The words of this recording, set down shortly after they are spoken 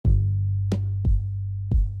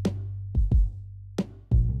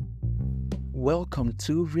Welcome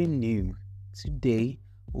to Renew. Today,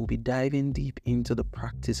 we'll be diving deep into the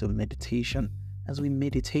practice of meditation as we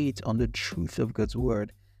meditate on the truth of God's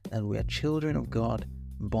Word that we are children of God,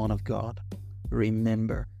 born of God.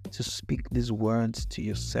 Remember to speak these words to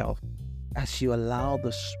yourself as you allow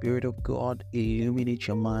the Spirit of God illuminate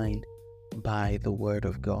your mind by the Word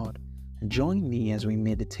of God. Join me as we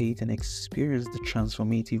meditate and experience the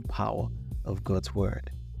transformative power of God's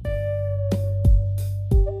Word.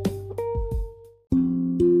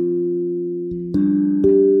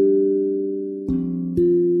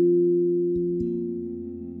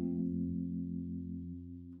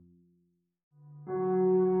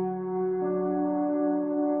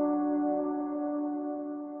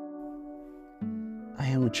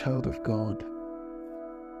 I am a child of God.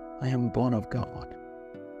 I am born of God.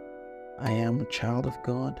 I am a child of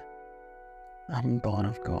God. I'm born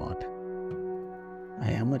of God.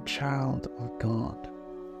 I am a child of God.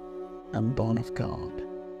 I'm born of God.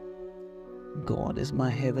 God is my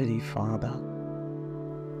Heavenly Father.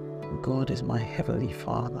 God is my Heavenly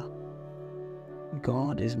Father.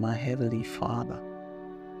 God is my Heavenly Father.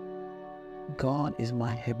 God is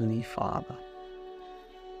my Heavenly Father.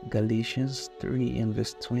 Galatians 3 and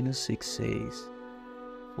verse 26 says,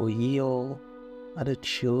 "For ye all are the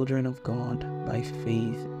children of God by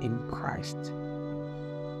faith in Christ."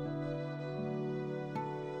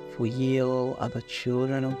 For ye all are the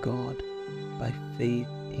children of God by faith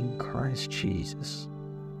in Christ Jesus.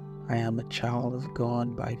 I am a child of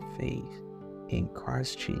God by faith in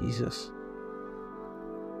Christ Jesus.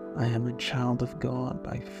 I am a child of God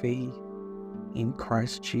by faith in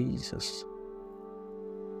Christ Jesus.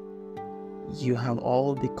 You have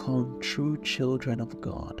all become true children of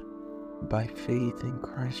God by faith in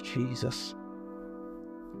Christ Jesus.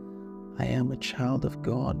 I am a child of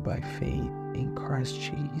God by faith in Christ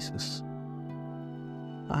Jesus.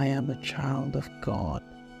 I am a child of God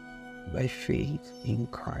by faith in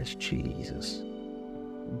Christ Jesus.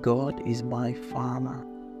 God is my Father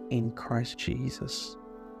in Christ Jesus.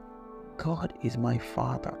 God is my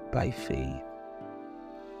Father by faith.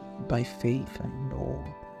 By faith I know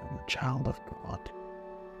I'm a child of God.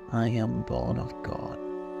 I am born of God.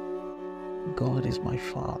 God is my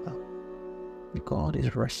Father. God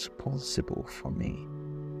is responsible for me.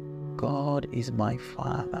 God is my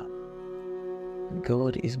Father.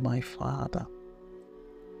 God is my Father.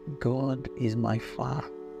 God is my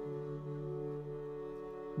Father.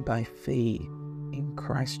 By faith in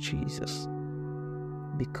Christ Jesus,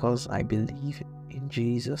 because I believe in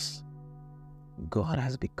Jesus, God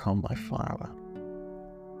has become my Father.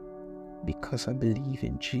 Because I believe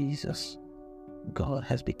in Jesus, God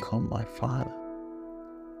has become my Father.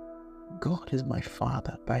 God is my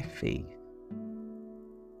Father by faith.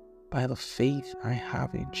 By the faith I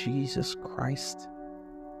have in Jesus Christ,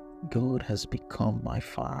 God has become my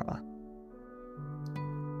Father.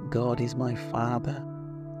 God is my Father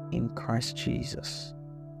in Christ Jesus.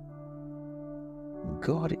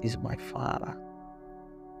 God is my Father.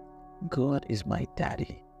 God is my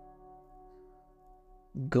Daddy.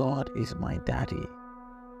 God is my Daddy.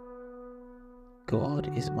 God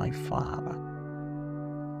is my Father.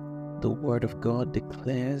 The Word of God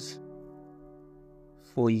declares,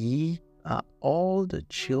 "For ye are all the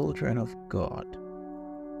children of God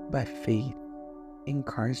by faith in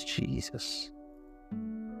Christ Jesus."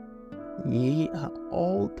 Ye are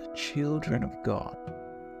all the children of God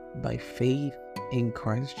by faith in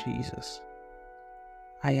Christ Jesus.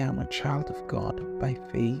 I am a child of God by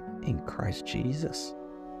faith in Christ Jesus.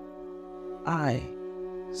 I,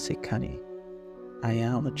 Sekani, I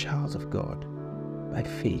am a child of God by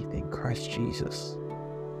faith in Christ Jesus.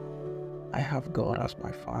 I have God as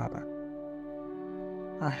my Father.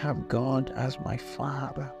 I have God as my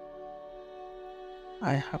Father.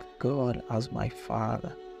 I have God as my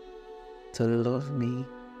Father to love me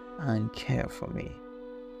and care for me.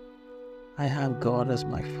 I have God as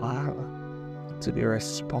my Father to be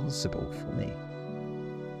responsible for me.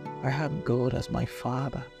 I have God as my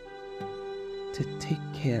Father to take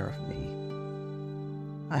care of me.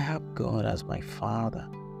 I have God as my Father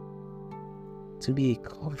to be a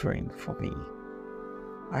covering for me.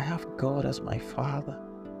 I have God as my Father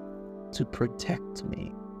to protect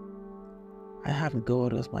me. I have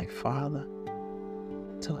God as my Father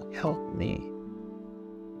to help me.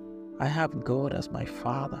 I have God as my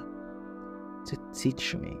Father to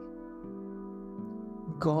teach me.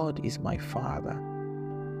 God is my Father.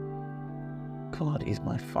 God is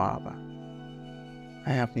my Father. I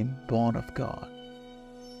have been born of God.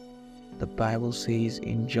 The Bible says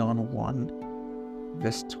in John 1,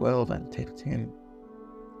 verse 12 and 13,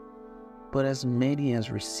 "But as many as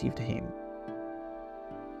received him,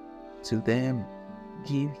 to them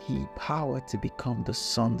give he power to become the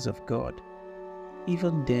sons of God,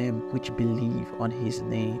 even them which believe on his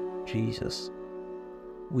name, Jesus,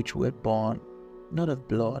 which were born not of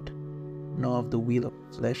blood, nor of the will of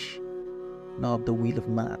flesh, nor of the will of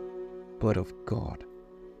man, but of God.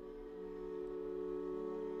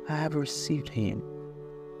 I have received him,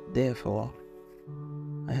 therefore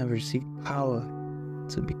I have received power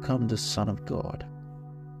to become the Son of God.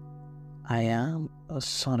 I am a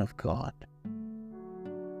son of God.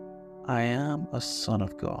 I am a son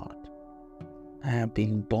of God. I have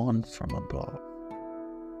been born from above.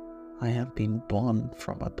 I have been born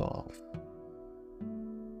from above.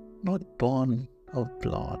 Not born of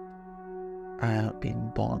blood. I have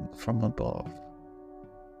been born from above.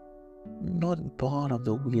 Not born of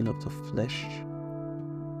the will of the flesh.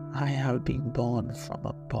 I have been born from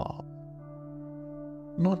above.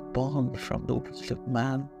 Not born from the will of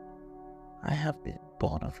man. I have been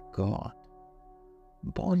born of God.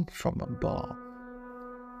 Born from above.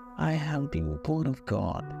 I have been born of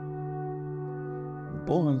God.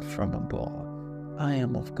 Born from above. I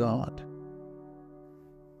am of God.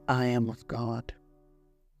 I am of God.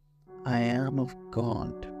 I am of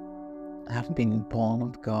God. I have been born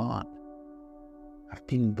of God. I've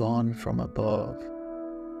been born from above.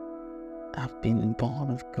 I've been born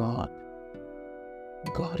of God.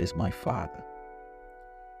 God is my Father.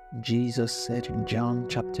 Jesus said in John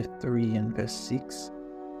chapter 3 and verse 6,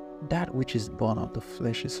 that which is born of the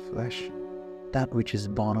flesh is flesh, that which is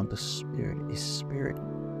born of the Spirit is spirit.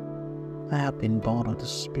 I have been born of the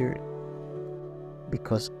Spirit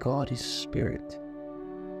because God is Spirit.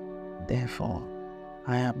 Therefore,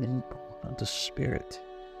 I have been born of the Spirit.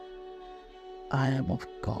 I am of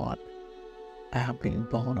God. I have been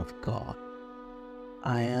born of God.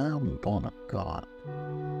 I am born of God.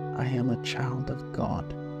 I am a child of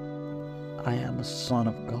God. I am a son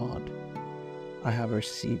of God. I have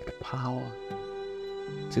received power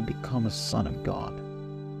to become a son of God.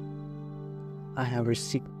 I have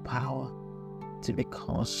received power to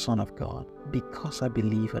become a son of God because I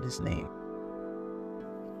believe in his name.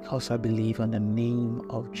 Because I believe in the name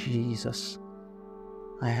of Jesus,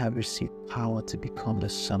 I have received power to become the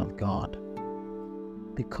Son of God.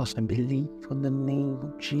 Because I believe in the name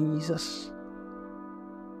of Jesus,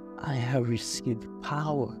 I have received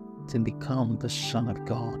power to become the Son of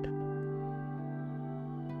God.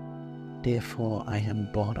 Therefore, I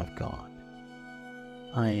am born of God.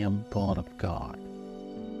 I am born of God.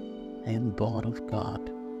 I am born of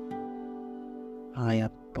God. I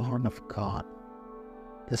am born of God.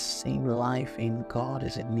 The same life in God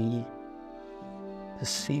is in me. The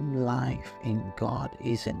same life in God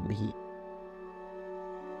is in me.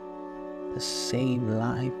 The same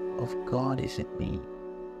life of God is in me.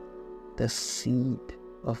 The seed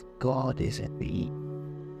of God is in me.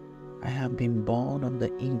 I have been born of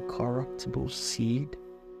the incorruptible seed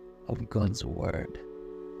of God's word.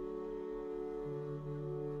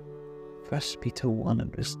 1 Peter 1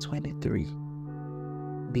 and verse 23.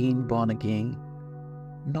 Being born again,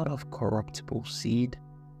 not of corruptible seed,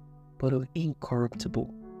 but of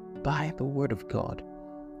incorruptible, by the word of God,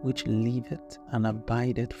 which liveth and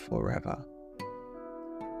abideth forever.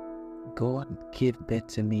 God gave birth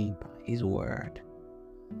to me by his word.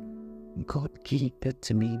 God gave birth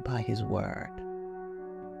to me by his word.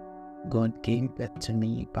 God gave birth to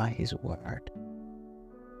me by his word.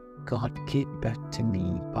 God gave birth to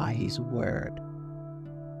me by his word.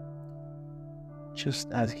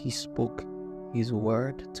 Just as he spoke his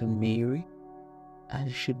word to Mary,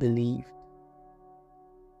 and she believed.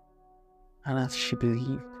 And as she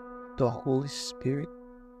believed, the Holy Spirit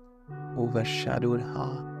overshadowed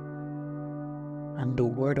her, and the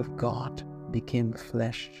word of God became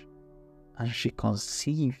flesh, and she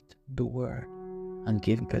conceived the word and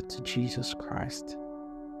gave birth to Jesus Christ.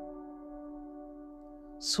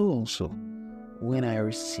 So also, when I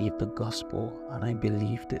received the gospel and I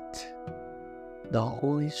believed it, the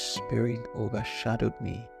Holy Spirit overshadowed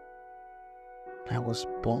me. I was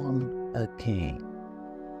born again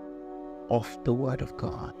of the word of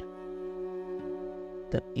God,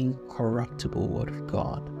 the incorruptible word of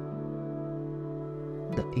God,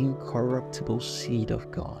 the incorruptible seed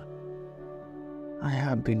of God. I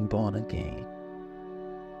have been born again.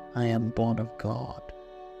 I am born of God.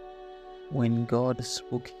 When God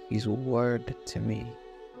spoke his word to me,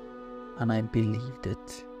 and I believed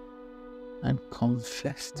it, and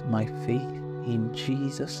confessed my faith in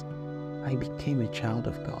Jesus, I became a child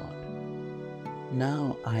of God.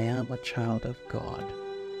 Now I am a child of God.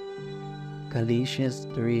 Galatians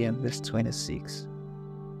 3 and verse 26.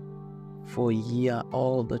 For ye are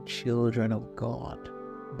all the children of God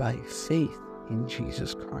by faith in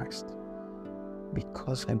Jesus Christ.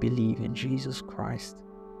 Because I believe in Jesus Christ,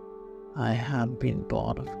 I have been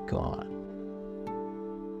born of God.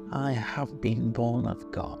 I have been born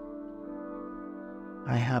of God.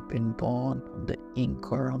 I have been born of the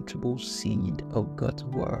incorruptible seed of God's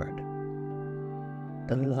word.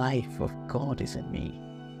 The life of God is in me.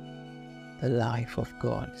 The life of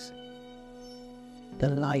God is in me. The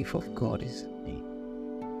life of God is in me.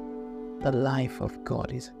 The life of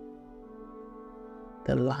God is in me.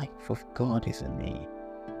 The life of God is in me.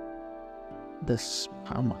 The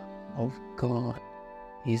sperma of God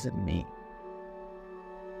is in me.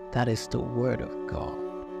 That is the word of God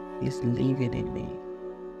is living in me.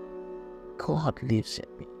 God lives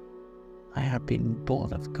in me. I have been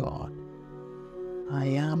born of God. I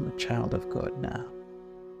am a child of God now.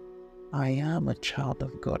 I am a child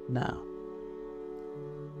of God now.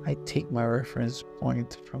 I take my reference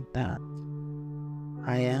point from that.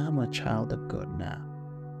 I am a child of God now.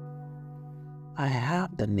 I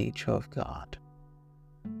have the nature of God.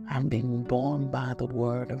 I'm being born by the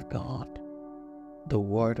word of God, the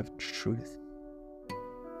word of truth.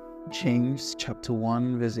 James chapter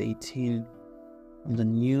 1 verse 18 from the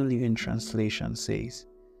New Living Translation says,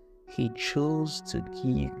 He chose to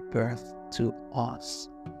give birth to us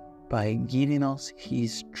by giving us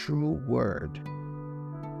His true word.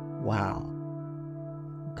 Wow.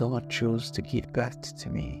 God chose to give birth to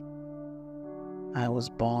me. I was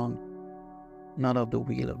born not of the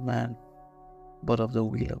will of man, but of the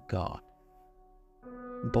will of God.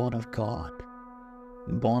 Born of God.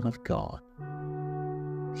 Born of God.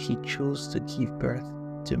 He chose to give birth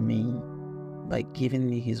to me by giving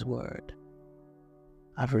me His word.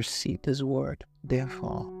 I've received His word,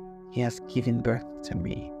 therefore He has given birth to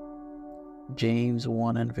me. James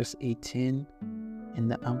 1 and verse 18 in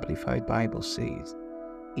the Amplified Bible says,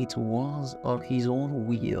 It was of His own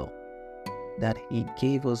will that He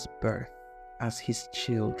gave us birth as His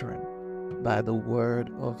children by the word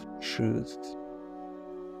of truth.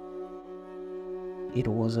 It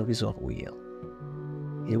was of His own will.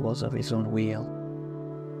 It was of His own will.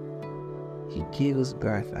 He gave us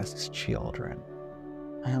birth as His children.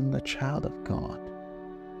 I am the child of God,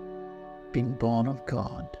 being born of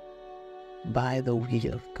God, by the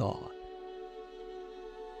will of God.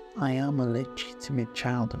 I am a legitimate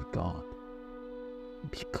child of God,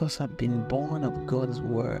 because I've been born of God's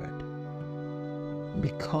word.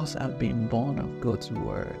 Because I've been born of God's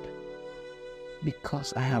word.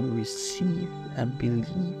 Because I have received and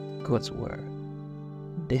believed God's word.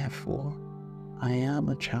 Therefore, I am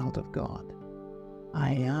a child of God.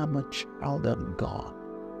 I am a child of God.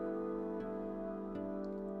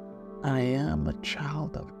 I am a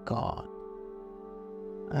child of God.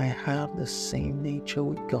 I have the same nature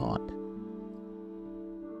with God.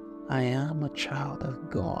 I am a child of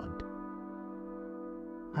God.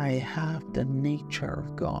 I have the nature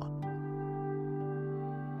of God.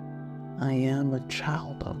 I am a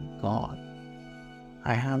child of God.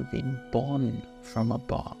 I have been born from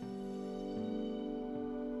above.